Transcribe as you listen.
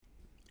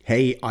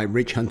Hey, I'm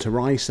Rich Hunter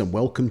Rice, and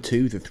welcome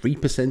to the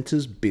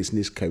 3%ers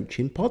Business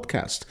Coaching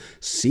Podcast,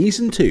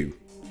 Season 2.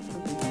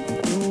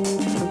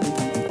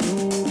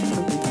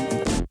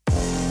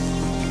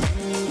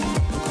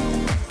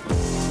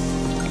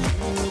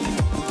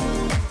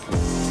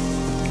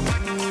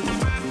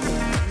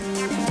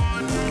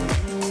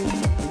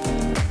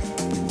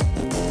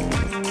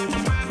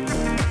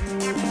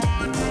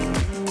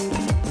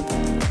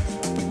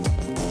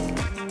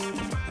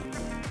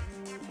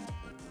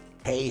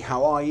 Hey,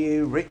 how are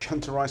you? Rich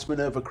Hunter Rice,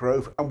 Minerva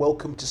Grove, and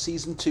welcome to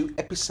Season 2,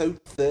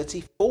 Episode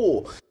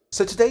 34.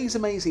 So today's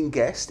amazing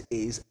guest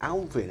is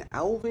Alvin.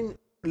 Alvin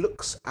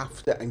looks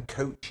after and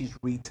coaches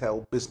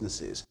retail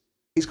businesses.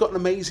 He's got an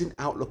amazing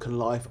outlook on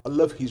life. I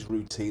love his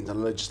routines,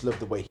 and I just love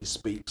the way he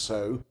speaks.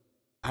 And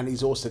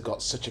he's also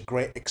got such a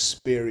great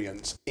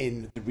experience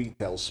in the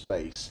retail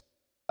space.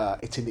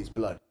 It's in his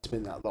blood. It's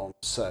been that long,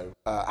 so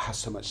has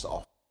so much to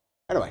offer.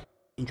 Anyway,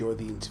 enjoy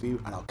the interview,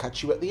 and I'll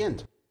catch you at the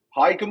end.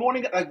 Hi, good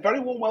morning. A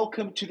very warm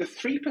welcome to the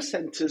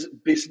 3%ers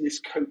Business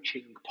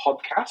Coaching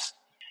Podcast.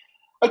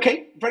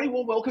 Okay, very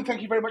warm welcome.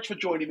 Thank you very much for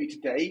joining me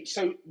today.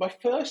 So my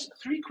first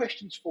three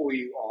questions for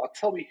you are,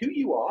 tell me who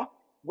you are,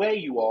 where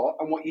you are,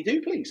 and what you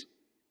do, please.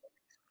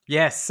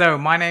 Yes, so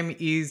my name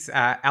is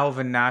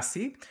Alvin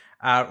Narsey.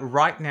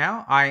 Right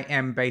now, I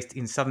am based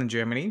in southern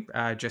Germany,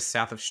 just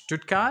south of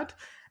Stuttgart.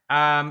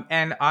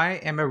 And I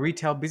am a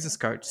retail business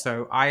coach.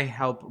 So I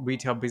help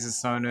retail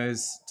business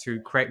owners to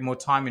create more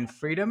time and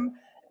freedom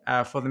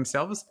for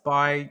themselves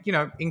by,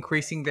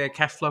 increasing their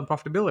cash flow and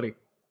profitability.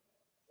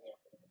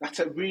 That's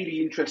a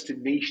really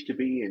interesting niche to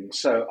be in.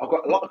 So I've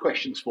got a lot of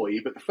questions for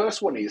you, but the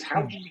first one is,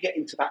 how did you get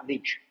into that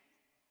niche?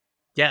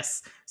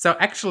 Yes. So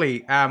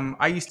actually,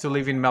 I used to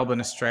live in Melbourne,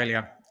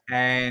 Australia,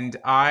 and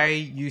I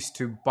used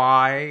to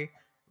buy,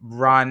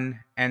 run,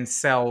 and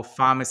sell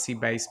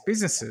pharmacy-based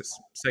businesses.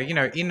 So,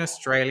 in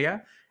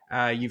Australia,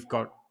 you've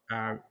got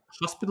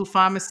hospital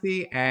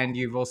pharmacy and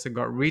you've also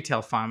got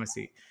retail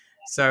pharmacy.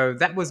 So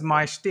that was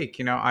my shtick.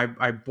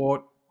 I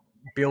bought,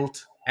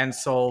 built, and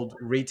sold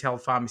retail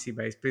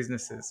pharmacy-based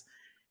businesses.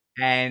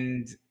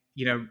 And,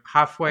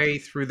 halfway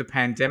through the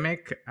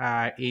pandemic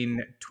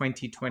in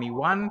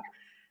 2021,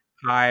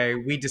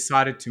 we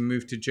decided to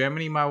move to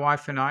Germany, my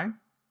wife and I,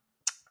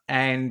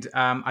 and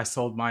I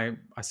sold my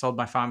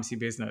pharmacy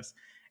business.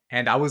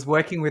 And I was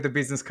working with a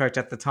business coach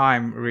at the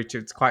time,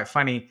 Richard. It's quite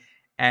funny.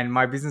 And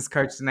my business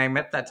coach's name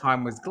at that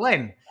time was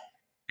Glenn.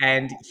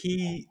 And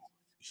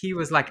he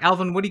was like,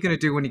 Alvin, what are you going to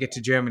do when you get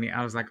to Germany?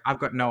 I was like, I've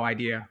got no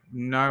idea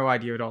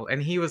at all.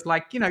 And he was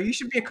like, you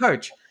should be a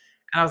coach.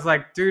 And I was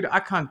like, dude, I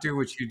can't do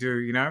what you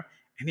do.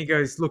 And he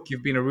goes, look,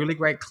 you've been a really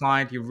great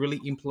client. You've really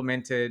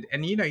implemented,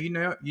 and you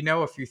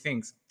know a few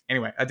things.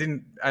 Anyway,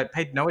 I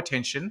paid no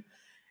attention.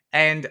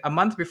 And a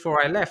month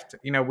before I left,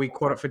 we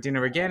caught up for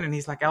dinner again. And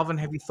he's like, Alvin,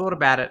 have you thought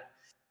about it?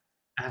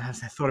 And I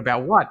thought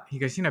about what? He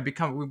goes, what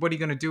are you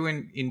going to do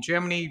in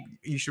Germany?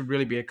 You should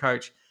really be a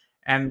coach.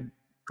 And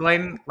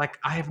Glenn, like,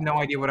 I have no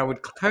idea what I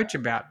would coach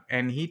about.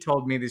 And he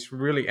told me this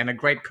really, and a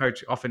great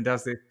coach often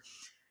does this.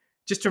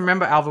 Just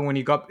remember, Alvin, when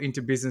you got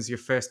into business your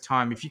first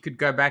time, if you could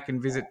go back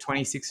and visit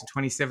 26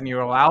 or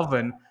 27-year-old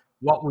Alvin,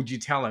 what would you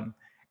tell him?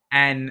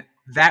 And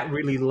that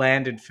really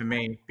landed for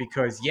me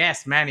because,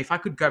 yes, man, if I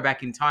could go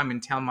back in time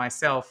and tell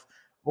myself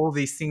all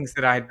these things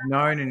that I had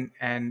known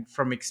and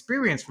from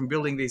experience from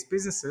building these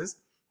businesses,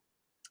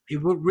 it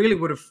really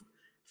would have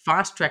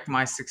fast tracked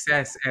my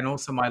success and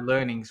also my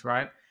learnings,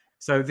 right?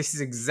 So this is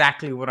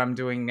exactly what I'm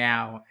doing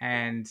now,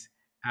 and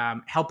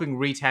helping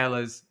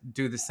retailers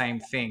do the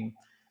same thing.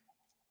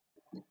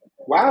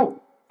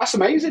 Wow, that's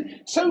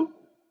amazing. So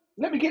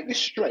let me get this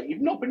straight.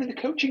 You've not been in the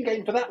coaching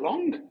game for that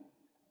long.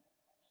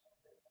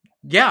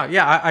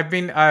 Yeah. I've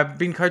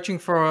been coaching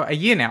for a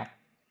year now.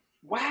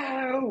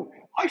 Wow.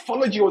 I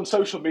followed you on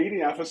social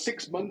media for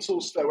 6 months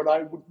or so, and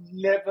I would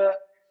never,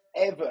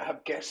 ever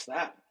have guessed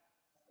that.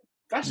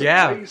 That's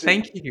Yeah,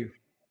 amazing.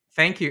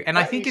 thank you. And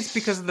I That think is it's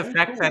because of the so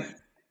fact cool. that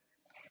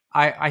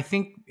I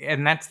think,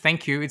 and that's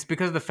thank you. It's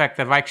because of the fact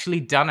that I've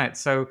actually done it.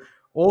 So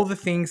all the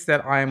things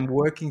that I'm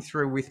working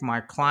through with my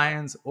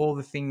clients, all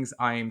the things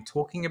I am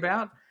talking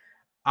about,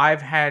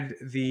 I've had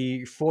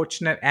the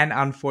fortunate and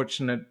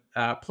unfortunate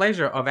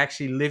pleasure of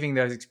actually living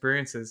those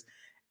experiences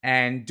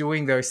and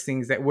doing those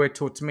things that were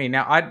taught to me.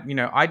 Now,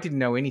 I didn't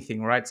know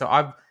anything, right? So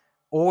I've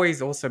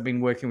always also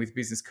been working with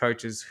business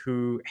coaches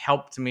who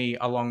helped me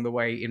along the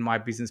way in my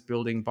business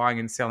building, buying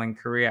and selling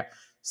career.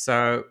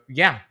 So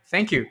yeah,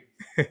 thank you.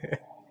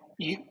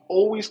 You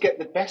always get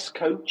the best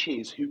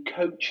coaches who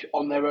coach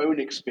on their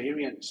own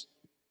experience.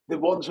 The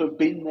ones who have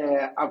been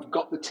there, I've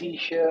got the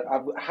t-shirt,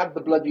 I've had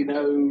the bloody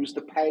nose,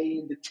 the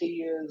pain, the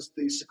tears,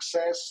 the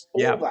success,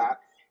 all Yeah. that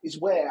is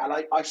where,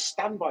 and I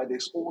stand by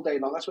this all day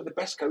long, that's where the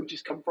best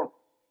coaches come from.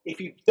 If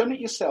you've done it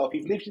yourself,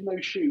 you've lived in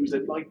those shoes,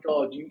 then my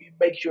God, it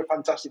makes you a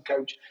fantastic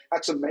coach.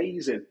 That's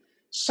amazing.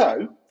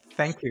 So,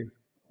 Thank you.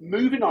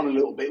 moving on a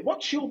little bit,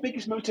 what's your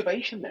biggest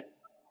motivation then?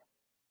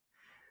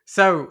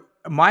 So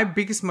my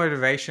biggest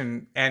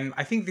motivation, and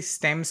I think this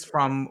stems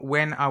from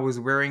when I was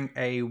wearing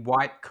a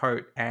white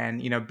coat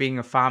and being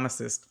a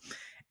pharmacist.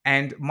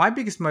 And my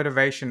biggest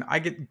motivation, I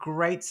get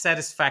great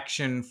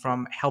satisfaction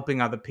from helping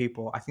other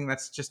people. I think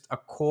that's just a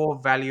core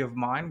value of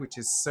mine, which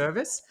is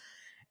service.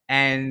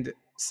 And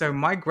so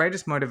my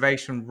greatest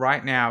motivation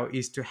right now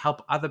is to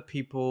help other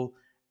people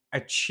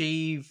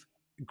achieve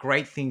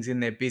great things in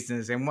their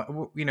business. And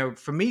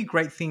for me,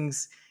 great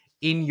things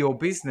in your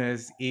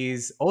business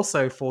is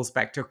also falls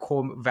back to a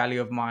core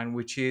value of mine,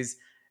 which is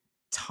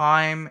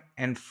time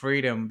and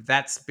freedom.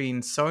 That's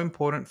been so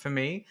important for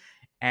me.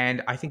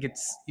 And I think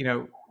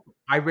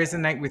I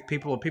resonate with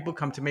people, or people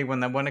come to me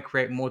when they want to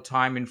create more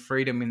time and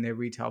freedom in their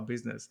retail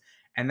business.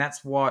 And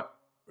that's what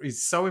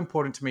is so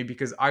important to me,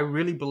 because I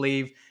really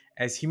believe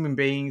as human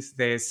beings,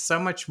 there's so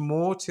much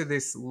more to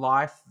this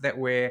life that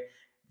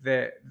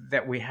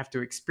we have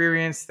to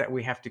experience, that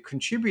we have to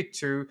contribute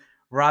to,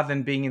 rather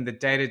than being in the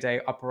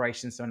day-to-day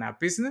operations on our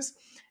business.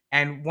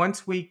 And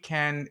once we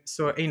can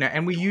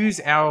and we use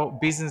our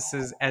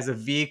businesses as a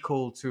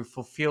vehicle to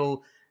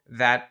fulfill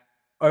that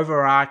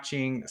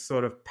overarching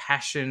sort of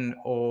passion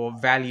or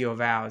value of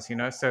ours,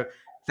 so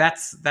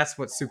that's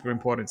what's super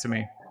important to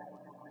me.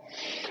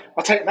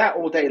 I'll take that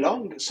all day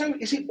long. So,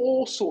 is it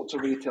all sorts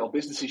of retail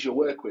businesses you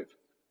work with?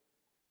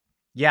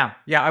 Yeah,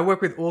 I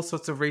work with all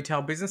sorts of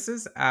retail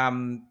businesses,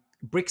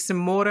 bricks and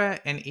mortar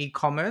and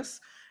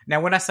e-commerce. Now,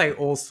 when I say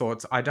all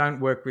sorts, I don't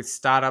work with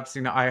startups.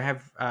 I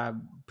have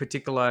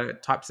particular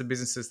types of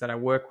businesses that I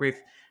work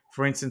with.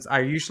 For instance,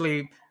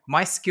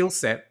 my skill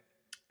set,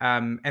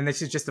 and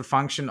this is just a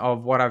function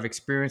of what I've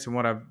experienced and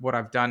what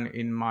I've done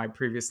in my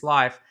previous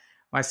life.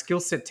 My skill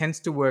set tends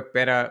to work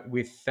better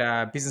with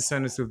business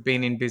owners who've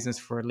been in business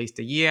for at least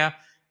a year.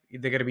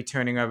 They're going to be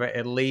turning over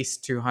at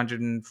least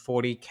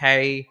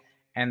 240K,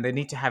 and they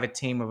need to have a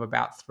team of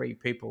about 3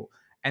 people.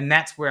 And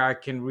that's where I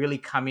can really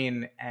come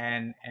in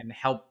and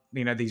help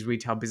these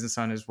retail business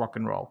owners rock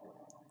and roll.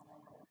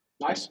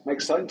 Nice,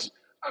 makes sense.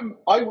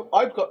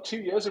 I've got 2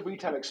 years of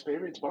retail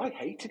experience, but I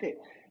hated it.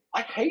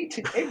 I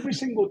hated every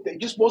single day.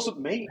 It just wasn't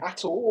me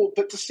at all.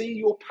 But to see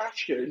your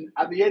passion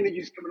and the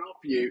energies coming off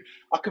you,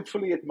 I can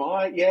fully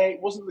admire. Yeah,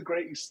 it wasn't the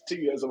greatest 2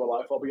 years of my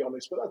life, I'll be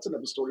honest, but that's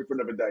another story for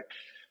another day.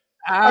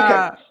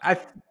 Okay, I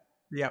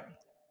Yeah.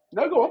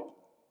 no, go on.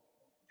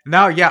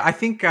 No, yeah, I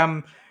think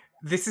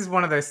this is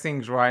one of those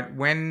things, right?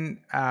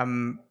 When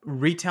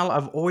retail,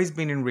 I've always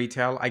been in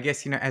retail. I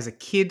guess as a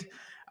kid,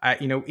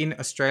 in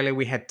Australia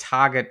we had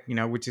Target,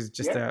 which is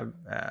just Yeah,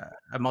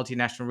 a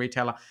multinational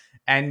retailer,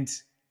 and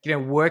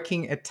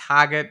working at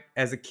Target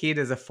as a kid,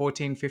 as a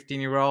 14,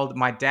 15-year old,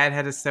 my dad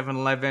had a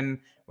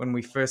 7-Eleven when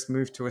we first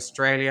moved to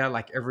Australia,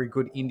 like every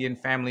good Indian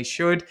family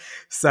should.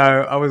 So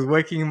I was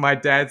working in my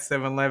dad's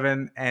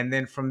 7-Eleven. And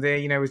then from there,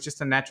 it was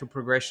just a natural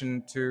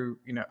progression to,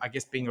 I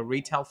guess being a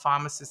retail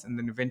pharmacist and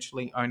then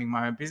eventually owning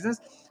my own business.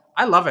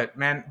 I love it,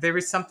 man. There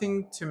is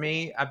something to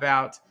me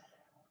about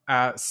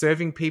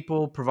serving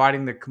people,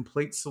 providing the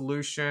complete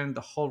solution,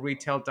 the whole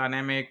retail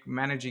dynamic,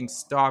 managing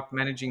stock,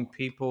 managing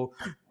people,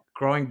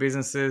 growing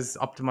businesses,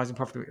 optimizing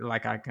profit.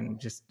 Like I can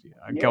just yeah,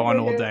 go yeah, on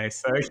all yeah. day.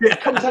 So It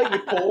comes out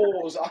your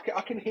pores.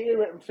 I can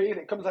hear it and feel it.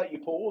 It comes out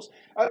your pores.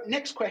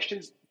 Next question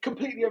is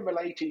completely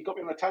unrelated. You got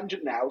me on a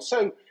tangent now.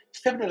 So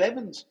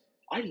 7-Elevens,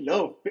 I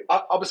love.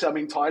 Obviously, I'm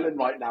in Thailand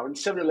right now, and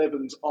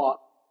 7-Elevens are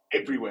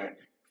everywhere.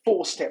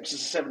 4 steps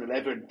is a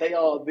 7-Eleven. They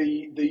are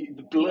the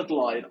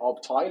bloodline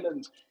of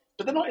Thailand,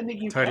 but they're not in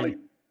the UK. totally,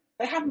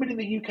 They haven't been in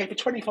the UK for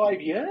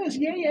 25 years.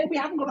 Yeah, yeah, we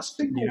haven't got a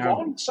single yeah.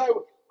 one.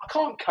 So I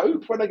can't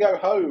cope when I go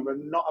home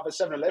and not have a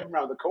 7-Eleven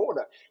around the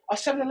corner. Are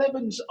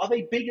 7-Elevens, are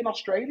they big in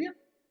Australia?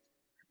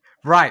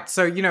 Right.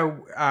 So,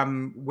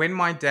 when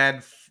my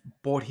dad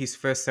bought his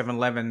first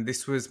 7-Eleven,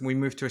 we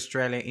moved to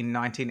Australia in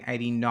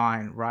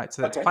 1989, right?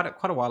 So that's Okay.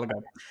 quite a while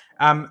ago.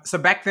 So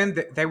back then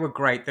they were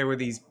great. They were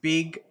these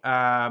big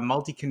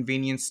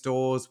multi-convenience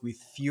stores with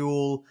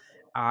fuel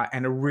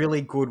and a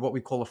really good, what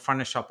we call a front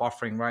of shop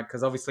offering, right?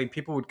 Because obviously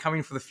people would come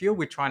in for the fuel.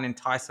 We'd try and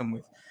entice them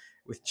with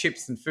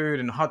chips and food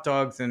and hot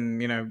dogs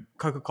and,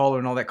 Coca-Cola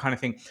and all that kind of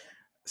thing.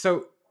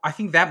 So I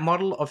think that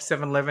model of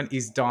 7-Eleven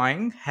is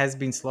dying, has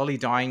been slowly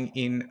dying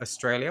in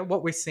Australia.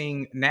 What we're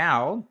seeing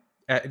now,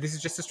 this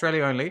is just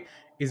Australia only,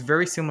 is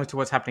very similar to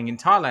what's happening in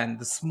Thailand.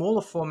 The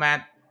smaller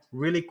format,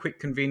 really quick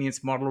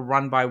convenience model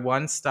run by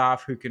one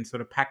staff who can sort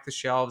of pack the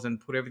shelves and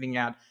put everything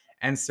out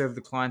and serve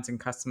the clients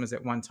and customers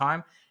at one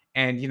time.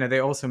 And,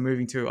 they're also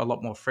moving to a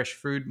lot more fresh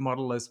food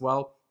model as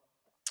well.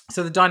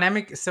 So the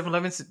dynamic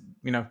 7-Elevens,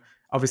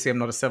 obviously I'm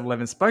not a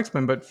 7-Eleven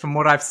spokesman, but from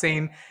what I've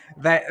seen,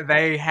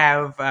 they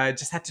have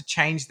just had to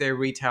change their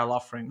retail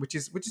offering, which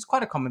is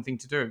quite a common thing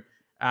to do,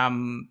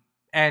 and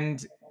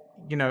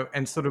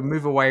and sort of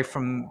move away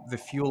from the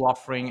fuel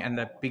offering and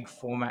that big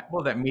format,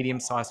 well, that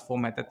medium-sized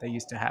format that they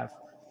used to have.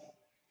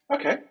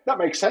 Okay, that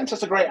makes sense.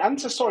 That's a great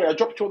answer. Sorry, I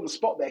dropped you on the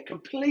spot there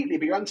completely,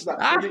 but you answered that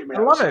Ah, brilliantly. I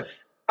That love was it.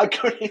 a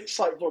good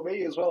insight for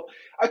me as well.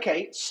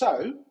 Okay,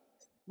 so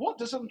what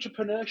does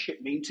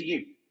entrepreneurship mean to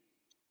you?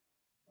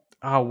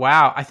 Oh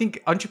wow, I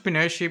think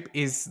entrepreneurship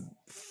is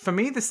for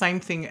me the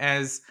same thing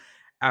as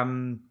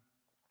um,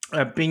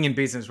 being in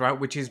business, right?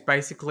 Which is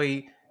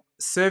basically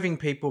serving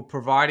people,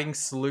 providing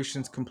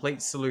solutions,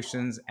 complete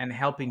solutions, and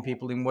helping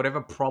people in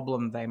whatever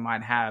problem they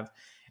might have.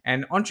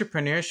 And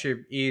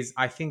entrepreneurship is,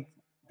 I think,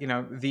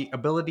 the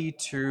ability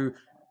to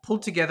pull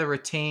together a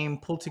team,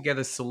 pull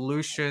together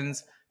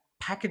solutions,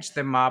 package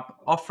them up,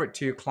 offer it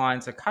to your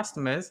clients or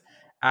customers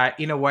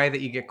in a way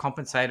that you get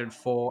compensated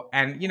for.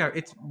 And,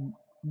 it's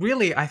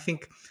really, I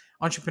think,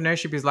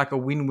 entrepreneurship is like a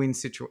win-win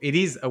situation. It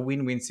is a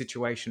win-win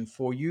situation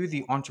for you,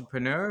 the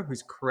entrepreneur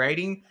who's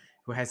creating,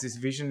 who has this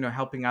vision of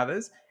helping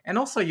others, and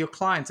also your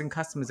clients and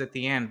customers at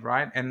the end,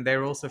 right? And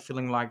they're also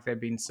feeling like they're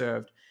being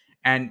served.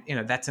 And,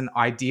 that's an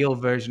ideal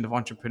version of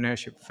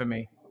entrepreneurship for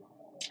me.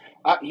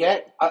 Yeah,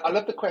 I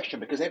love the question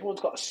because everyone's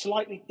got a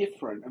slightly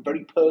different and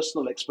very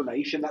personal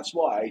explanation. That's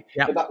why,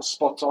 Yeah. but that was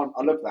spot on.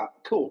 I love that.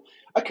 Cool.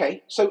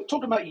 Okay, so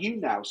talking about you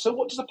now. So,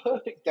 what does a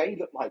perfect day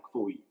look like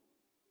for you?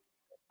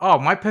 Oh,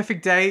 my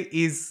perfect day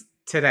is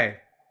today.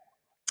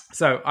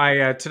 So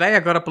I today I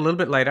got up a little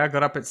bit later. I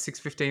got up at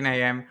 6:15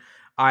 a.m.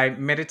 I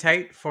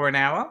meditate for an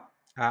hour.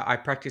 I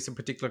practice a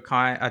particular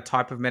a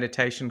type of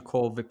meditation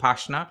called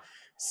Vipassana.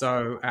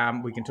 So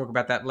we can talk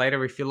about that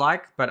later if you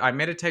like. But I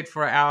meditate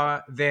for an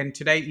hour. Then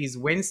today is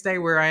Wednesday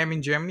where I am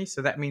in Germany,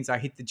 so that means I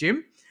hit the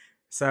gym.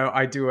 So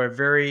I do a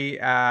very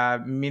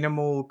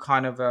minimal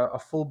kind of a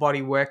full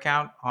body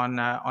workout on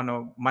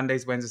a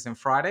Mondays, Wednesdays, and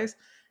Fridays.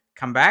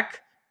 Come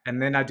back,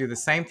 and then I do the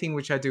same thing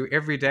which I do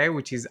every day,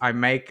 which is I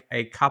make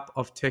a cup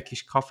of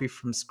Turkish coffee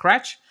from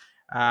scratch.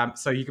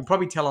 So you can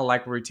probably tell I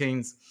like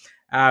routines.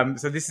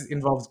 So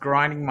involves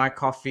grinding my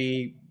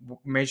coffee,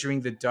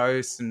 measuring the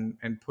dose,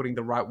 and putting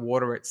the right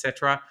water,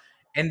 etc.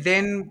 And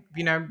then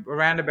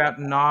around about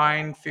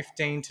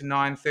 9:15 to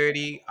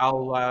 9:30,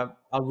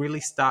 I'll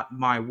really start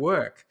my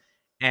work.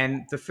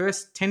 And the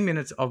first 10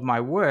 minutes of my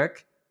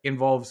work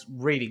involves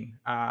reading.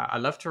 I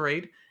love to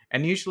read.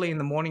 And usually in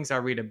the mornings, I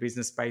read a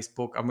business based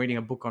book. I'm reading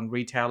a book on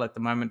retail at the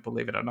moment,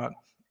 believe it or not.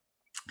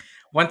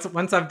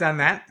 Once I've done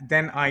that,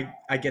 then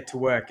I get to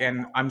work.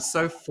 And I'm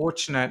so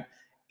fortunate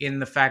in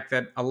the fact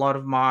that a lot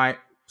of my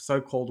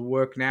so-called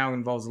work now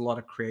involves a lot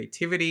of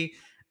creativity,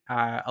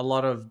 a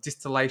lot of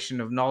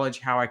distillation of knowledge,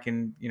 how I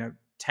can,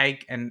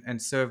 take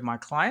and serve my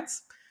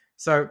clients.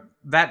 So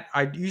that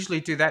I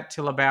usually do that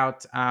till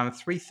about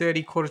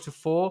 3:30, quarter to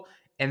four.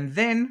 And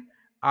then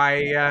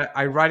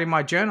I write in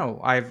my journal.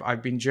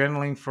 I've been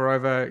journaling for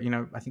over,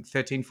 I think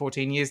 13,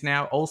 14 years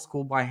now, old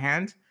school by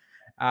hand.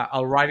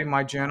 I'll write in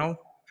my journal,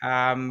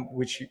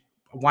 which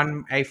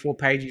one A4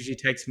 page usually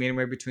takes me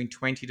anywhere between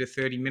 20 to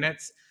 30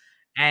 minutes.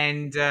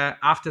 And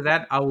after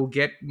that, I will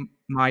get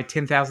my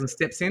 10,000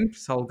 steps in.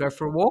 So I'll go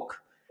for a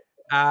walk.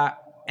 Uh,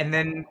 and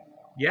then,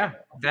 yeah,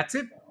 that's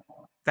it.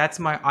 That's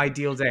my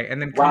ideal day.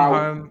 And then come Wow.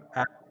 home,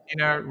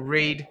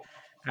 read.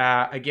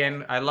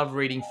 Again, I love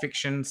reading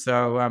fiction.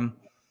 So,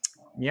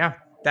 yeah,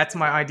 that's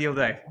my ideal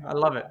day. I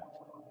love it.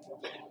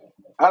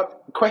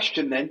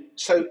 Question then.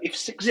 So, if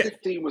six Yeah.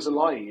 fifteen was a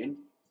lie-in,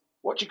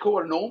 what do you call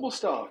a normal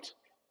start?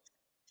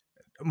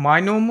 My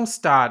normal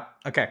start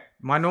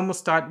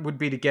would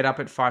be to get up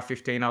at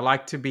 5:15. I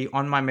like to be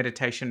on my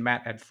meditation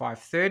mat at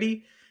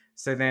 5:30.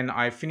 So then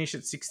I finish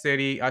at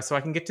 6:30 so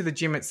I can get to the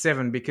gym at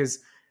 7, because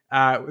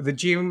the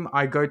gym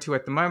I go to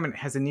at the moment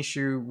has an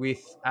issue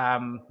with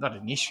not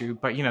an issue,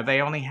 but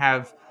they only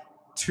have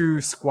 2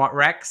 squat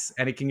racks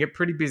and it can get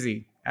pretty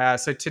busy.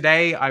 So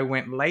today I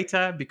went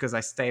later because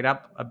I stayed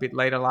up a bit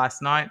later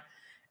last night.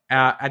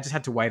 I just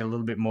had to wait a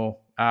little bit more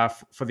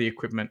for the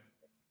equipment.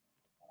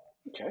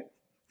 Okay,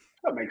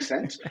 that makes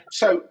sense.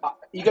 So,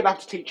 you're going to have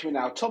to teach me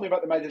now. Tell me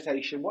about the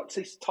meditation. What's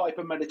this type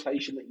of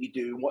meditation that you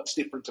do, and what's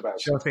different about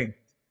Sure it? thing.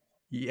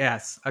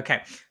 Yes.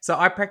 Okay. So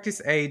I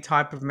practice a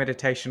type of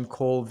meditation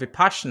called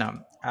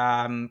Vipassana.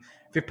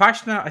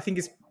 Vipassana, I think,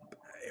 is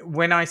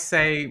when I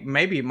say,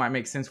 maybe it might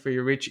make sense for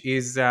you, Rich,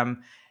 is have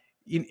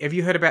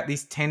you heard about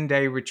these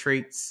 10-day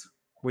retreats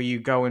where you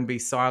go and be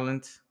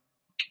silent?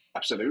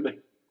 Absolutely.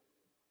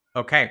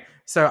 Okay,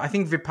 so I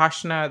think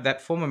Vipassana,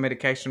 that form of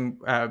meditation,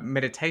 I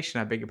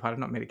beg your pardon,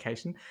 not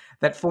medication,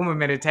 that form of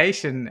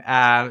meditation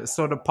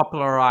sort of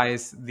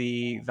popularized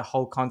the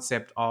whole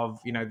concept of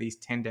these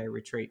 10-day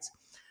retreats.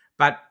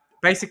 But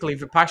basically,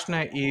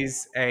 Vipassana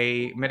is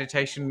a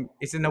meditation.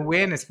 It's an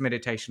awareness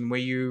meditation where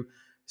you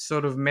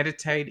sort of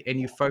meditate and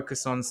you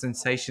focus on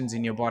sensations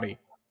in your body.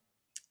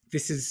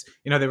 This is,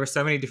 there are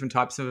so many different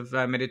types of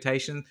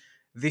meditation.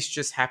 This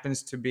just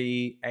happens to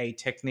be a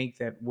technique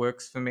that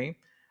works for me.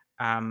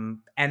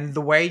 And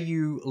the way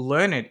you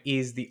learn it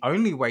is the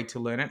only way to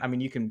learn it. I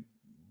mean, you can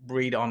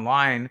read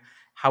online.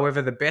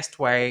 However, the best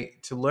way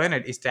to learn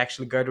it is to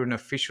actually go to an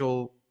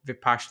official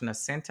Vipassana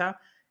center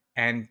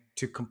and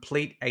to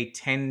complete a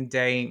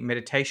 10-day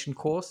meditation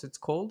course, it's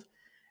called.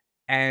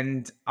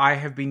 And I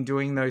have been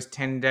doing those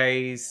 10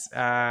 days.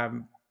 I've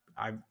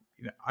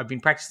been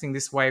practicing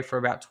this way for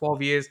about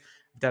 12 years.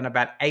 I've done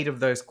about 8 of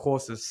those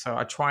courses. So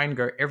I try and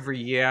go every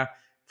year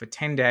for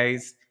 10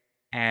 days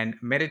and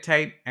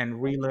meditate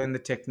and relearn the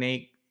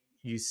technique.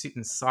 You sit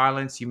in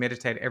silence. You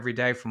meditate every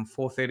day from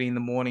 4:30 in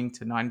the morning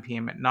to 9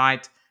 p.m. at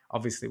night,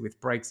 obviously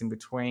with breaks in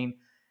between.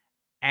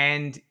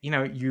 And,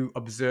 you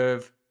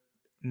observe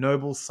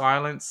noble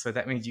silence. So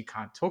that means you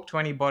can't talk to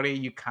anybody,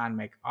 you can't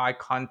make eye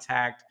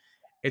contact.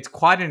 It's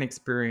quite an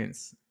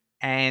experience.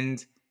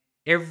 And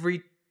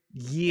every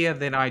year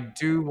that I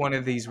do one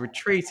of these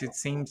retreats, it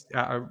seems,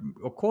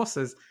 or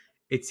courses,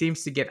 it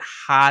seems to get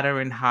harder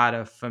and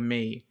harder for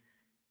me.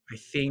 I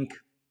think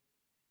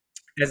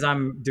as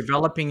I'm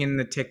developing in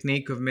the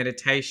technique of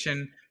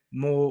meditation,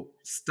 more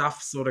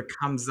stuff sort of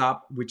comes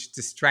up which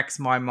distracts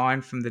my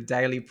mind from the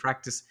daily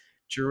practice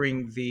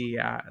during the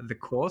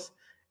course.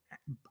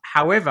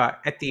 However,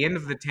 at the end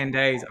of the 10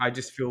 days, I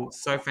just feel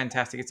so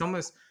fantastic.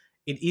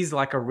 It is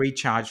like a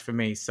recharge for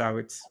me. So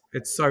it's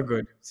so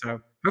good.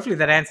 So hopefully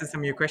that answers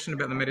some of your question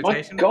about the My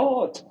meditation.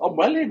 God, I'm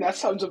well in. That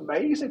sounds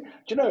amazing. Do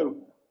you know,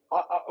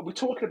 we're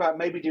talking about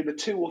maybe doing a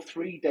 2 or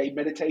 3 day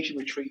meditation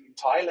retreat in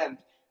Thailand.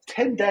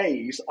 10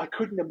 days, I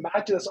couldn't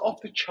imagine. It's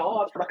off the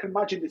charts, but I can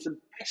imagine it's the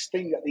best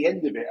thing at the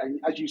end of it. And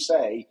as you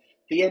say,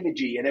 the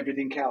energy and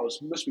everything else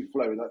must be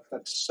flowing.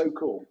 That's so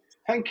cool.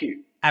 Thank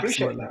you.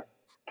 Appreciate Absolutely. that.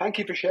 Thank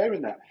you for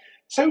sharing that.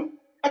 So,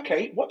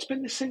 okay, what's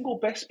been the single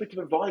best bit of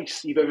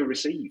advice you've ever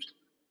received?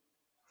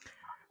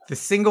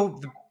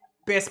 The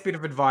best bit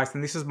of advice,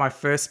 and this was my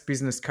first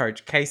business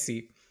coach,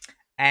 Casey,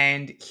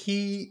 and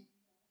he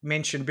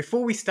mentioned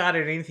before we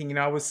started anything,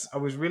 I was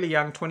really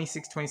young,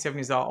 26, 27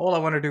 years old. All I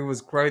wanted to do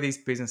was grow these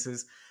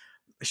businesses,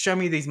 show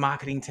me these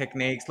marketing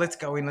techniques, let's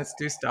go in, let's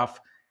do stuff.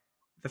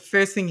 The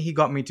first thing he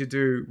got me to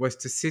do was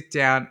to sit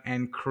down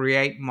and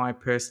create my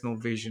personal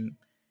vision.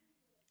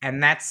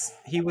 And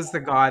he was the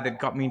guy that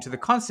got me into the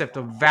concept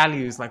of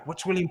values, like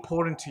what's really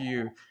important to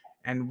you,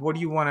 and what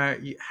do you want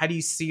to how do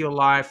you see your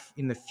life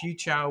in the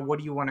future, what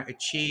do you want to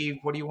achieve,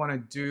 what do you want to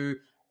do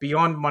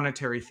beyond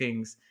monetary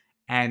things.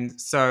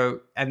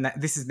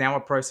 This is now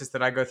a process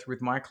that I go through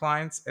with my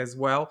clients as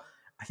well.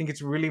 I think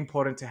it's really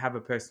important to have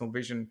a personal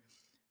vision.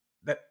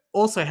 That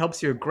also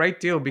helps you a great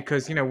deal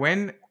because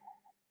when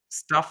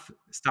stuff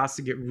starts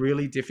to get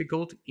really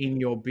difficult in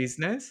your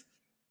business,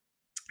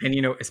 and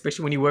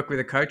especially when you work with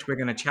a coach, we're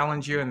going to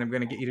challenge you and they're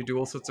going to get you to do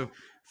all sorts of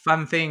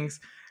fun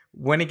things.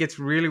 When it gets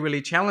really,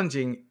 really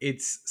challenging,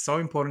 it's so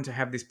important to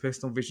have this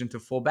personal vision to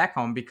fall back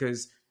on,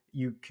 because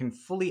you can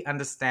fully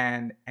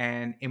understand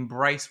and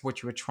embrace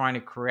what you are trying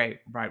to create,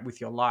 right,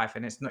 with your life.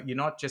 And you're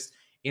not just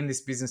in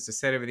this business to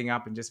set everything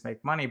up and just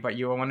make money, but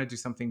you want to do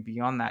something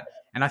beyond that.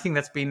 And I think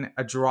that's been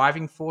a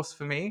driving force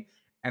for me.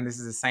 And this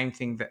is the same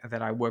thing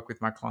that I work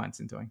with my clients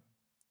in doing.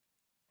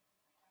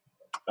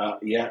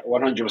 Yeah,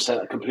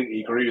 100%. I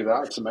completely agree with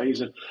that. It's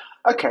amazing.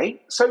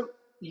 Okay, so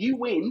you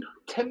win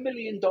 $10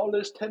 million,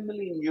 10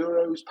 million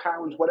euros,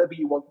 pounds, whatever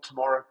you want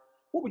tomorrow.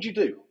 What would you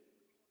do?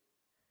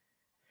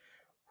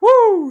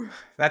 Woo!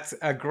 That's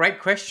a great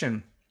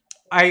question.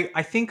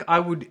 I think I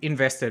would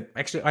invest it.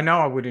 Actually, I know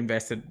I would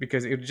invest it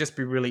because it would just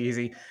be really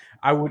easy.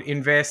 I would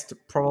invest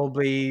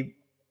probably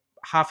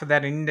half of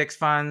that in index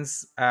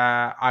funds.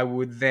 I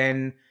would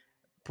then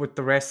put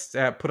the rest,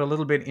 put a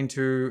little bit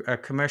into a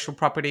commercial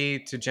property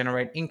to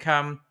generate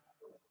income,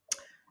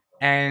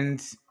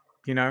 and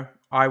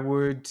I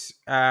would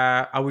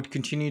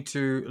continue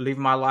to live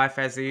my life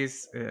as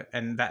is,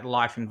 and that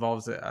life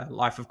involves a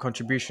life of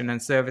contribution and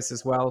service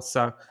as well.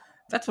 So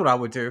that's what I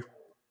would do.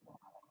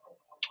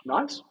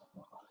 Nice.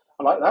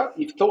 I like that.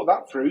 You've thought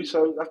that through,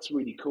 so that's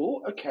really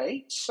cool.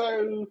 Okay,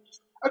 so,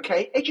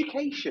 okay,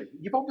 education.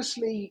 You've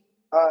obviously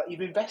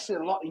you've invested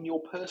a lot in your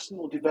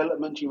personal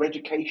development, your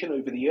education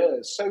over the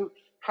years. So,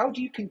 how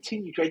do you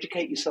continue to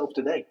educate yourself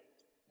today?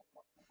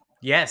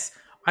 Yes,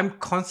 I'm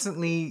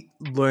constantly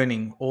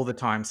learning all the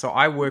time. So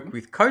I work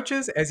with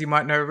coaches, as you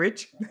might know,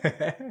 Rich.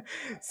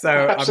 So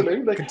I'm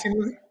Absolutely.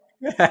 continually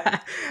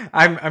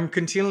I'm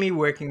continually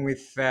working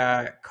with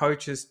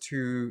coaches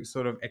to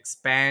sort of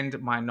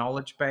expand my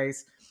knowledge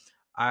base.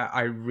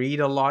 I read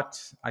a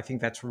lot. I think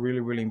that's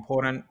really, really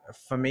important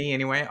for me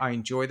anyway. I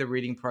enjoy the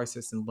reading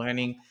process and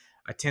learning.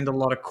 I attend a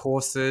lot of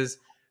courses.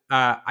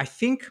 I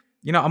think,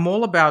 I'm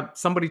all about,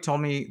 somebody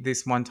told me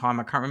this one time,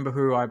 I can't remember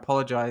who, I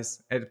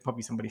apologize. It's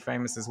probably somebody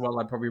famous as well.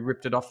 I probably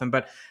ripped it off them,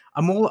 but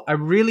I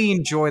really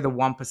enjoy the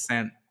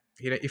 1%.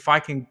 If I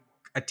can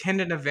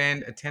attend an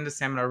event, attend a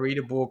seminar, read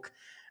a book,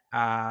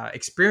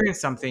 experience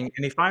something,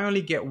 and if I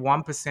only get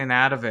 1%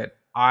 out of it,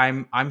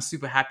 I'm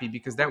super happy,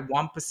 because that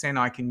 1%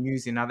 I can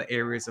use in other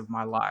areas of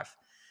my life.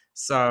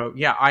 So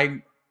yeah,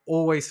 I'm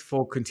always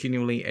for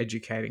continually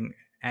educating,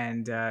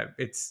 and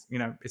it's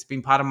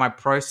been part of my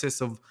process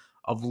of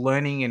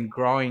learning and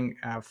growing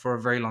for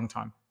a very long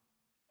time.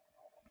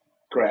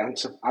 Great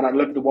answer. And I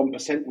love the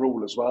 1%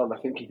 rule as well.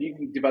 I think if you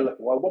can develop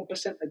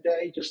 1% a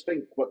day, just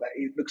think what that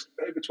is. It looks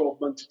over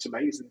 12 months, it's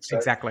amazing. So,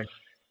 Exactly.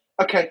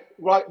 okay,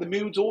 right, the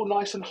mood's all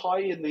nice and high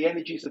and the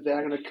energies are there.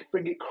 I'm going to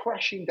bring it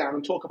crashing down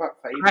and talk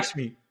about failure. Crash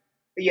me.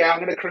 Yeah, I'm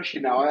going to crush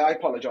you now. I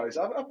apologise.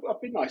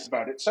 I've been nice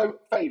about it. So,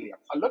 failure.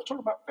 I love talking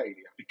about failure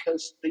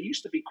because there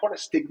used to be quite a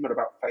stigma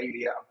about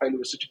failure, and failure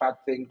was such a bad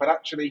thing. But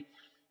actually,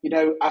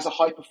 as a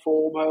high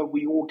performer,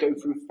 we all go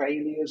through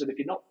failures. And if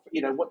you're not,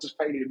 what does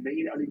failure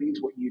mean? It only means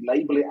what you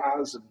label it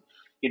as. And,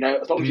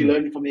 as long as you're Mm.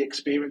 learning from the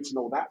experience and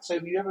all that. So,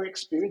 have you ever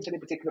experienced any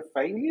particular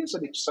failures?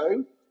 And if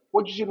so,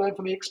 what did you learn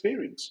from the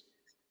experience?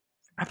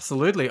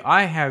 Absolutely.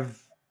 I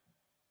have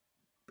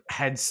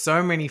had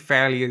so many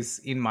failures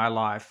in my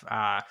life.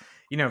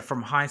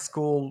 From high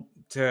school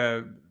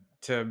to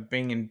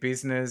being in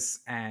business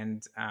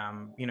and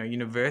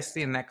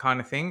university and that kind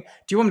of thing.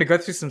 Do you want me to go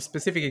through some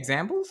specific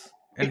examples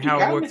and If you how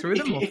I've can, worked through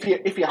them? Or...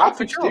 if you're Oh, happy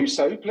for to sure. do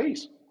so,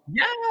 please.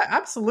 Yeah,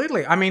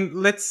 absolutely. I mean,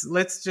 let's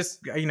just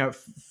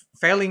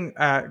failing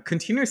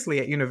continuously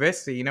at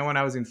university. When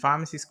I was in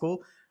pharmacy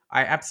school,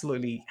 I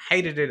absolutely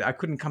hated it. I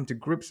couldn't come to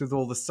grips with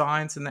all the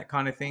science and that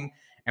kind of thing.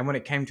 And when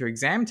it came to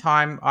exam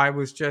time, I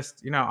was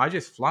just, I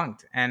just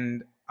flunked,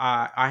 and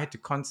I had to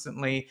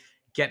constantly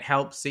get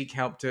help, seek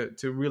help to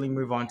really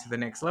move on to the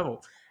next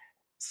level.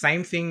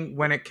 Same thing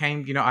when it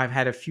came, I've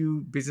had a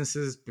few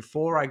businesses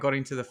before I got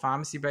into the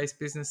pharmacy based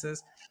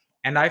businesses,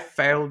 and I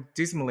failed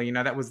dismally.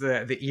 That was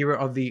the era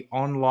of the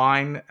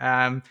online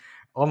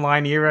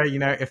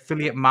era,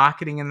 affiliate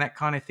marketing and that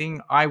kind of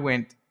thing. I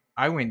went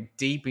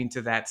deep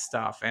into that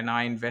stuff, and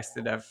I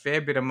invested a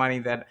fair bit of money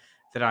that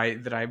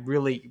I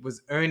really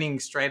was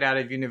earning straight out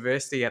of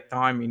university at the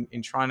time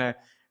in trying to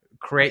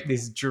create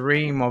this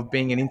dream of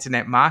being an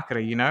internet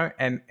marketer,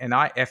 and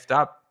I effed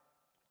up.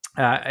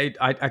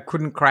 I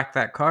couldn't crack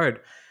that code.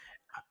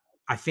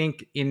 I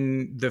think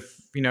in the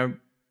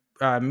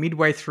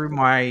midway through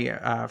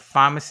my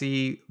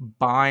pharmacy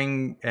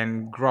buying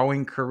and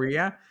growing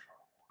career,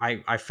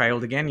 I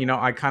failed again.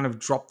 I kind of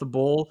dropped the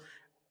ball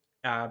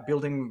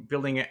building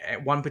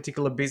one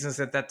particular business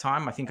at that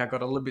time. I think I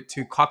got a little bit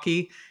too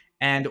cocky,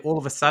 and all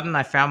of a sudden,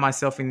 I found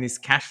myself in this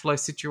cash flow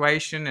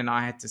situation, and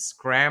I had to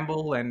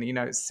scramble and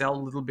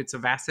sell little bits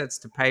of assets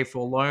to pay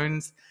for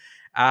loans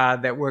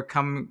that were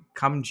come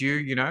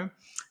due.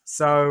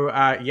 So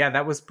yeah,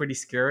 that was pretty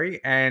scary,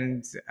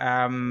 and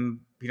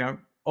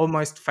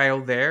almost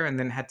failed there, and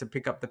then had to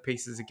pick up the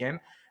pieces again.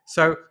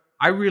 So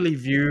I really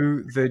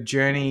view the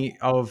journey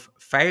of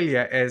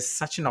failure as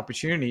such an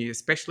opportunity,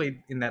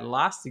 especially in that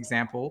last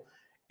example.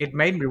 It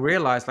made me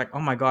realize, like, oh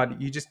my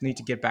God, you just need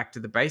to get back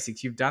to the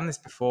basics. You've done this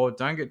before.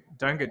 Don't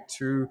get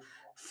too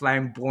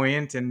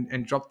flamboyant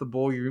and drop the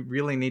ball. You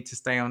really need to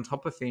stay on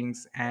top of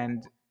things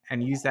and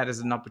use that as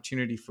an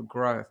opportunity for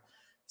growth.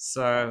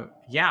 So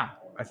yeah,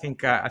 I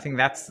think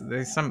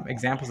there's some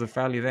examples of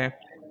failure there.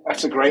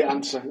 That's a great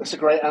answer. That's a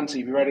great answer.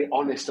 You've been really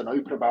honest and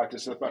open about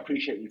it. So I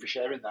appreciate you for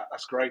sharing that.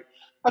 That's great.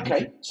 Thank you.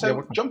 Okay, You're so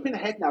welcome. jumping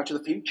ahead now to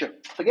the future.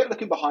 Forget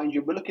looking behind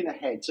you. We're looking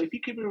ahead. So if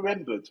you could be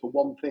remembered for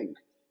one thing,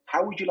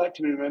 how would you like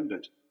to be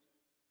remembered?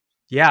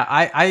 Yeah,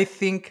 I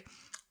think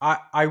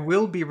I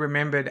will be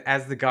remembered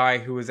as the guy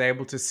who was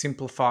able to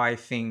simplify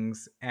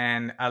things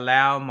and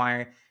allow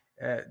my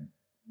uh,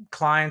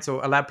 clients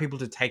or allow people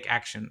to take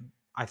action.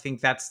 I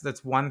think that's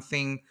one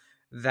thing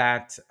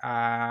that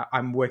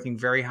I'm working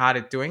very hard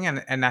at doing,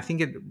 and I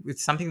think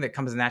it's something that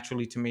comes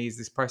naturally to me, is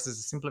this process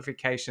of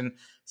simplification,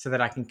 so that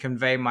I can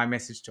convey my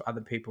message to other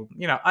people.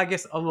 I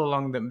guess all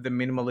along the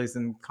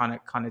minimalism kind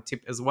of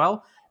tip as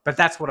well. But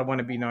that's what I want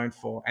to be known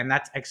for, and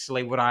that's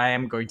actually what I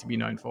am going to be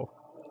known for.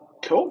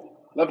 Cool.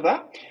 Love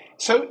that.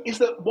 So is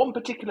there one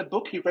particular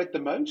book you've read the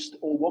most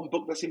or one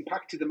book that's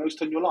impacted the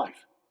most on your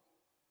life?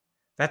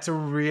 That's a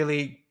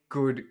really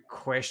good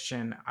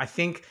question. I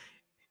think,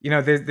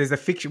 there's a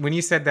fiction. When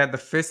you said that, the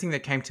first thing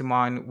that came to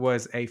mind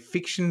was a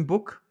fiction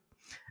book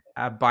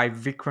by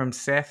Vikram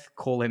Seth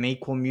called An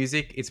Equal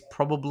Music. It's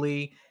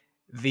probably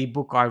the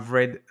book I've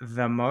read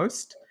the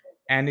most.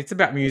 And it's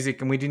about music.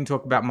 And we didn't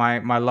talk about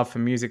my love for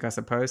music, I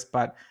suppose.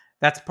 But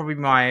that's probably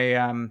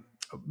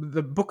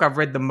the book I've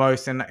read the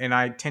most. And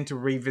I tend to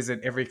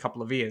revisit every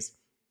couple of years.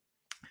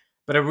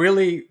 But a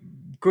really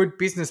good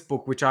business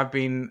book, which I've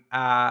been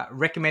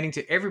recommending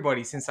to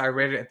everybody since I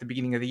read it at the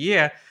beginning of the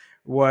year,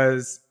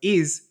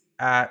 is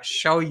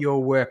Show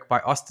Your Work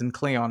by Austin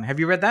Kleon. Have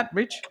you read that,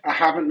 Rich? I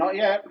haven't, not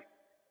yet.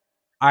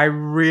 I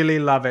really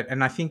love it,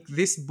 and I think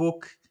this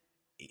book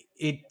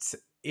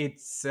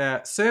it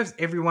serves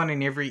everyone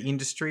in every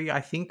industry.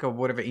 I think, or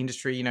whatever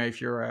industry,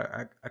 if you're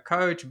a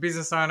coach, a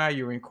business owner,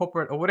 you're in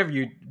corporate, or whatever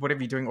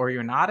you're doing, or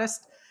you're an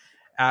artist,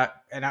 and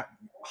I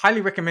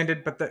highly recommend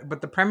it. But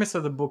the premise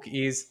of the book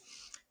is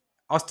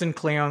Austin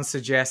Kleon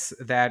suggests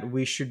that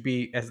we should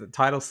be, as the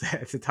title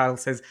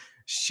says,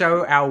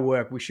 show our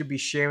work. We should be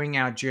sharing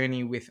our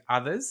journey with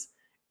others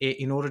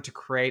in order to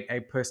create a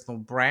personal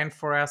brand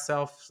for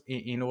ourselves,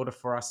 in order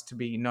for us to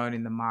be known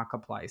in the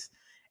marketplace.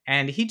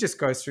 And he just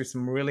goes through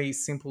some really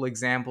simple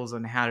examples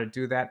on how to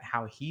do that,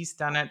 how he's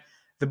done it.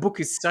 The book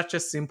is such a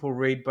simple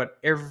read, but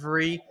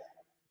every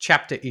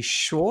chapter is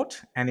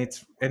short, and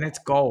it's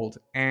gold.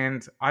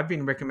 And I've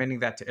been recommending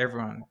that to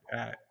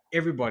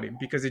everybody,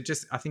 because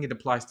I think it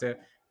applies to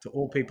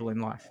all people in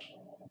life.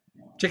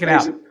 Check it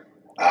out. Amazing.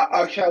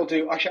 I shall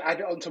do. I shall add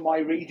it onto my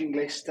reading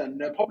list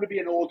and probably be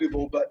an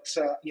audible. But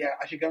yeah,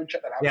 I should go and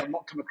check that out. Yeah. I've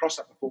not come across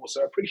that before,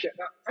 so I appreciate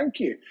that. Thank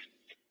you.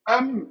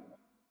 Um.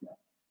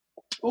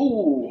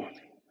 Oh.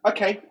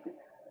 Okay.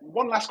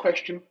 One last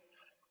question.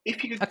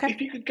 Okay.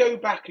 If you could go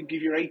back and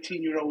give your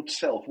 18-year-old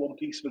self one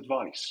piece of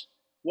advice,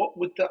 what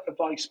would that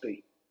advice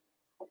be?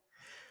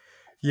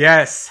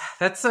 Yes,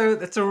 that's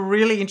a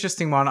really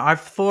interesting one.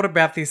 I've thought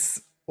about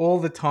this all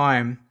the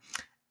time,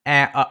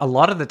 a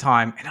lot of the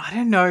time, and I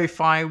don't know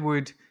if I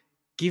would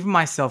give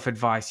myself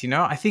advice.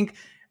 I think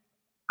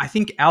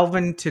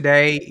Alvin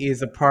today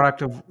is a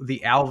product of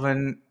the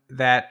Alvin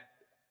that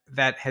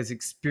has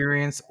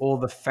experienced all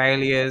the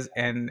failures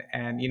and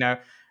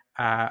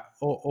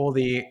all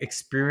the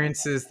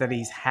experiences that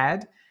he's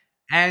had,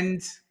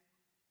 and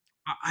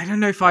I don't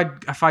know if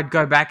I'd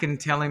go back and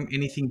tell him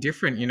anything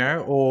different,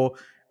 or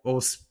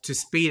to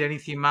speed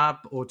anything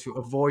up or to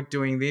avoid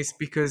doing this,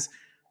 because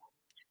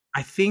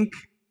I think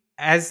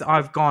as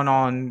I've gone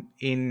on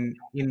in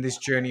this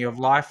journey of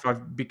life,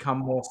 I've become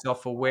more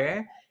self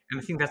aware, and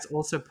I think that's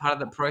also part of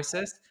the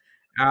process.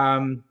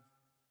 Um,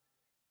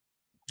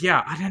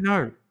 yeah, I don't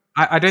know.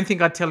 I don't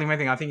think I'd tell him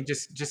anything. I think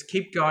just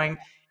keep going.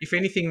 If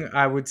anything,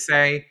 I would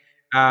say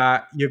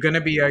you're going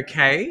to be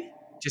okay.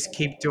 Just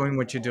keep doing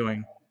what you're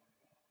doing.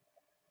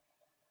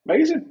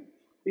 Amazing.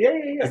 Yeah,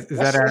 yeah, yeah. Is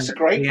that That's a the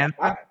great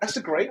answer? that's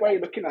a great way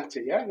of looking at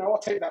it. Yeah, no, I'll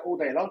take that all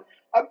day long.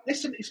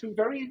 Listen, it's been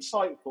very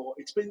insightful.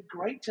 It's been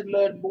great to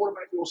learn more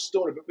about your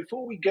story. But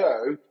before we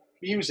go,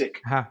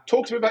 music. Uh-huh.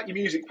 Talk to me about your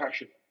music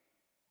passion.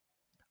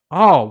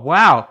 Oh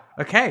wow.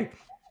 Okay.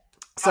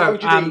 How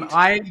long So do you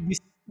need?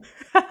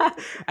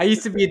 I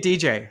used to be a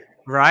DJ,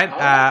 right? Oh,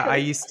 I okay.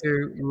 used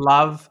to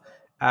love.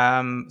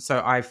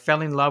 So I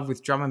fell in love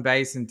with drum and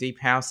bass and deep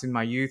house in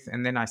my youth,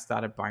 and then I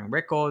started buying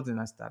records and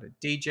I started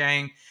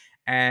DJing,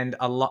 and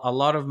a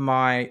lot of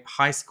my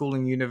high school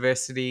and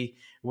university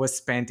was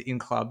spent in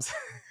clubs.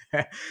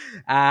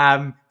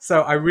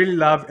 So I really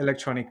love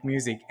electronic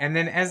music, and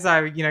then as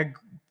I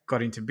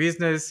got into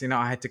business,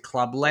 I had to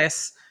club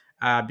less.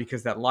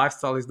 Because that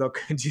lifestyle is not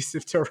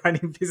conducive to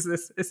running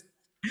businesses.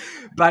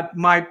 But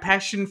my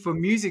passion for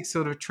music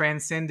sort of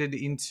transcended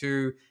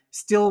into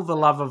still the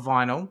love of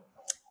vinyl,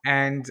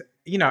 and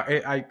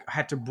I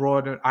had to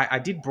broaden. I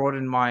did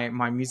broaden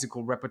my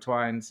musical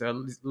repertoire, and so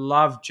I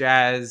love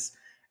jazz.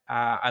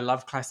 I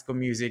love classical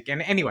music,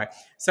 and anyway,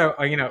 so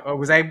I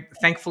was able,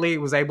 thankfully,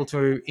 was able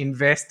to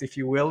invest, if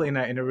you will, in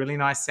a really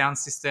nice sound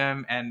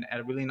system and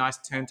a really nice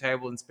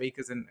turntable and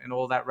speakers and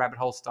all that rabbit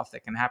hole stuff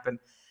that can happen.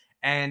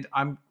 And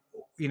I'm,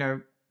 you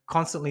know,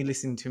 constantly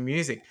listening to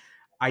music.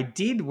 I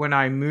did when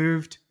I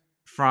moved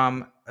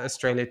from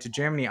Australia to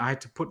Germany. I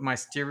had to put my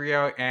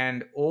stereo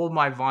and all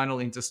my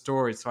vinyl into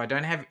storage. So I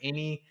don't have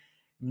any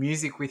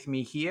music with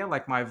me here,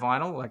 like my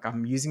vinyl. Like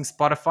I'm using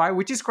Spotify,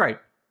 which is great.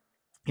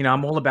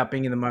 I'm all about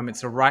being in the moment.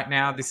 So right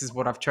now, this is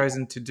what I've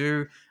chosen to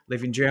do.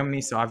 Live in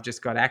Germany, so I've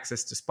just got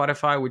access to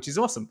Spotify, which is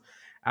awesome.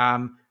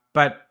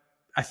 But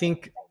I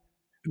think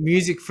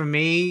music for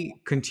me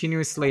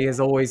continuously has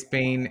always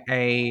been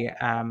a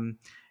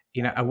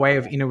way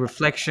of inner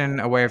reflection,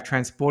 a way of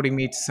transporting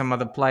me to some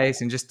other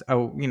place, and just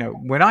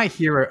when I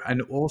hear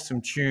an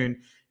awesome tune,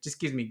 it just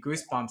gives me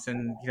goosebumps,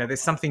 and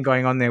there's something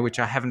going on there which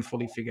I haven't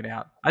fully figured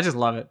out. I just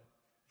love it.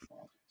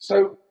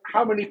 So,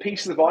 how many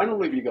pieces of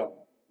vinyl have you got?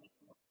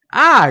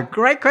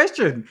 Great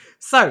question.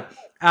 So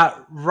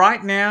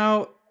right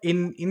now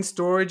in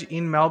storage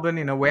in Melbourne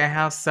in a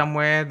warehouse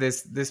somewhere,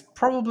 there's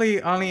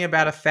probably only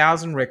about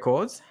 1,000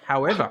 records.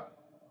 However,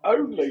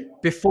 Only.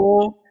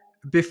 before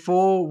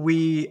before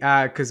we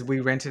because we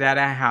rented out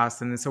our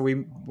house, and then so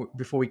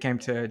before we came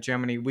to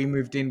Germany, we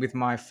moved in with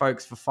my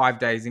folks for 5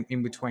 days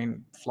in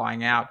between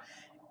flying out,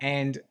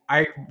 and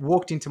I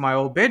walked into my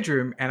old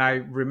bedroom and I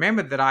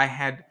remembered that I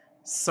had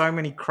so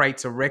many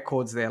crates of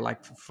records there,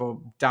 like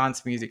for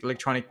dance music,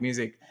 electronic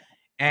music,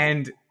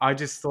 and I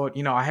just thought,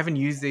 I haven't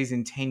used these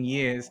in 10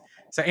 years.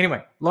 So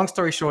anyway, long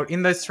story short,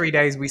 in those 3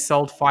 days we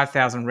sold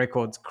 5,000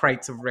 records,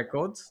 crates of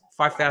records,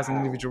 5,000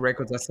 Wow. individual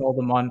records. I sold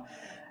them on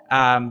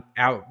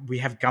we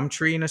have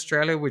Gumtree in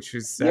Australia, which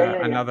is Yeah, yeah,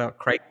 yeah. another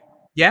crate.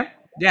 Yeah,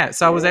 yeah.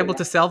 So I Yeah, was yeah, able yeah.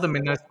 to sell them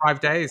in those 5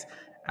 days.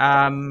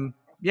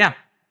 Yeah,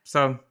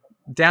 so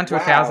down to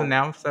 1,000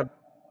 Wow. now. So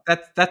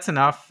that's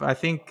enough. I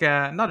think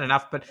not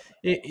enough, but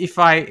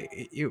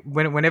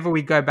whenever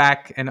we go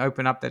back and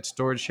open up that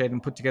storage shed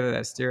and put together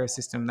that stereo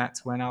system,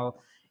 that's when I'll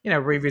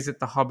revisit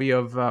the hobby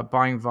of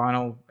buying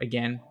vinyl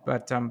again.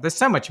 But there's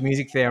so much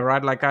music there,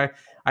 right? Like I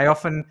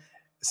often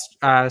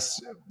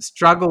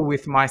struggle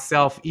with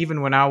myself,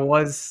 even when I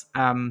was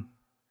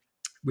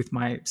with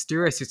my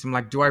stereo system.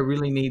 Like, do I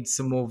really need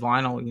some more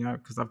vinyl?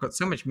 Because I've got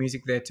so much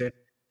music there to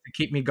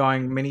keep me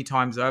going many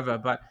times over.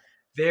 But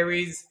there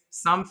is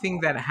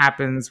something that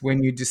happens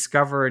when you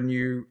discover a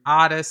new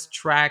artist,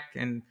 track,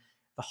 and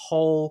the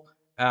whole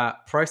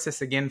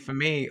process again for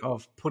me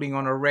of putting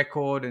on a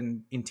record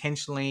and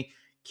intentionally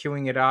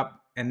queuing it up.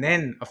 And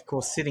then, of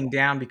course, sitting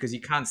down because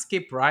you can't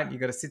skip, right? You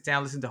got to sit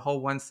down, listen to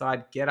whole one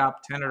side, get up,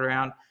 turn it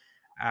around.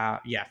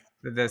 Yeah,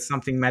 there's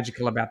something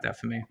magical about that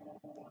for me.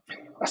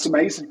 That's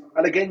amazing.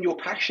 And again, your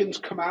passions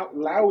come out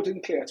loud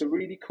and clear. It's a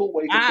really cool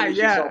way to finish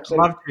this Yeah, off. So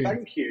love tunes.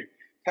 thank you.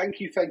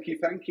 Thank you, thank you,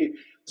 thank you.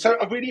 So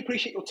I really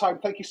appreciate your time.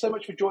 Thank you so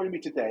much for joining me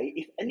today.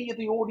 If any of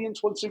the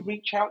audience wants to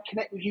reach out,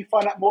 connect with you,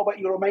 find out more about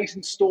your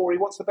amazing story,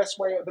 what's the best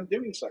way of them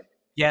doing so?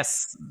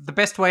 Yes, the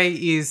best way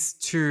is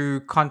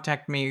to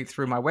contact me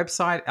through my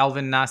website,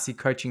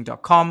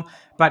 alvinnarseycoaching.com.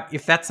 But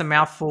if that's a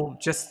mouthful,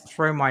 just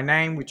throw my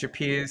name, which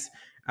appears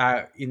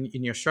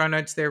in your show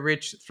notes there,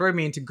 Rich. Throw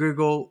me into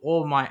Google.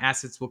 All my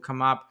assets will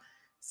come up.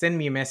 Send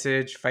me a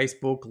message,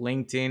 Facebook,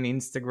 LinkedIn,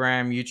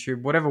 Instagram,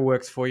 YouTube, whatever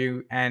works for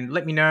you. And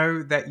let me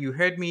know that you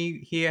heard me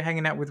here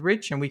hanging out with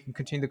Rich, and we can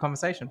continue the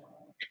conversation.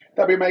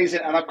 That'd be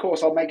amazing. And of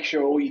course, I'll make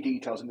sure all your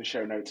details in the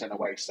show notes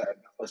anyway. So that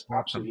was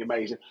absolutely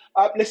amazing.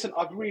 Listen,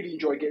 I've really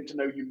enjoyed getting to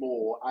know you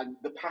more, and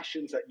the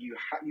passions that you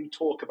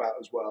talk about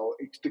as well.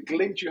 It's the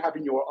glint you have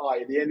in your eye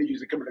and the energies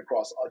that are coming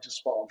across are just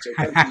spot on. So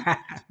thank you.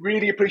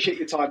 Really appreciate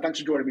your time. Thanks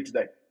for joining me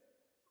today.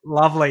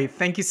 Lovely.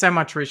 Thank you so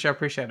much, Rich. I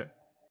appreciate it.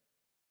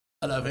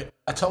 I love it.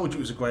 I told you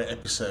it was a great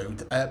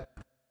episode. There's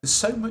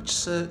so much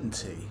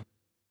certainty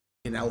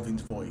in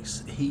Alvin's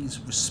voice. His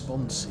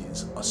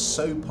responses are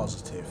so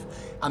positive,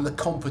 and the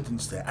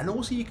confidence there. And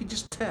also you can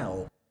just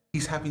tell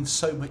he's having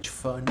so much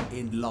fun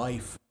in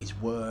life, his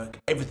work,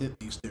 everything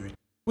that he's doing,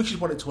 which is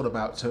what it's all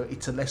about. So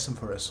it's a lesson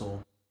for us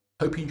all.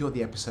 Hope you enjoyed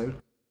the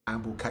episode,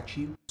 and we'll catch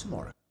you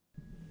tomorrow.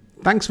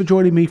 Thanks for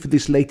joining me for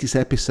this latest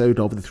episode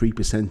of the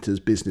 3%ers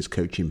Business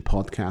Coaching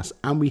Podcast,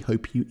 and we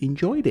hope you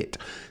enjoyed it.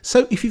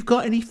 So if you've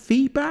got any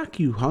feedback,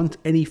 you want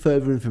any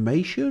further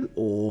information,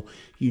 or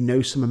you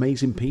know some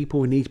amazing people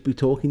we need to be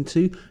talking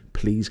to,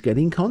 please get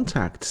in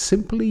contact.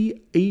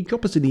 Simply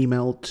drop us an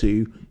email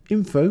to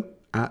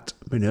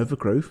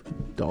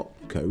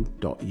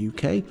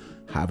info@minervagrowth.co.uk.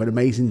 Have an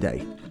amazing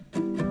day.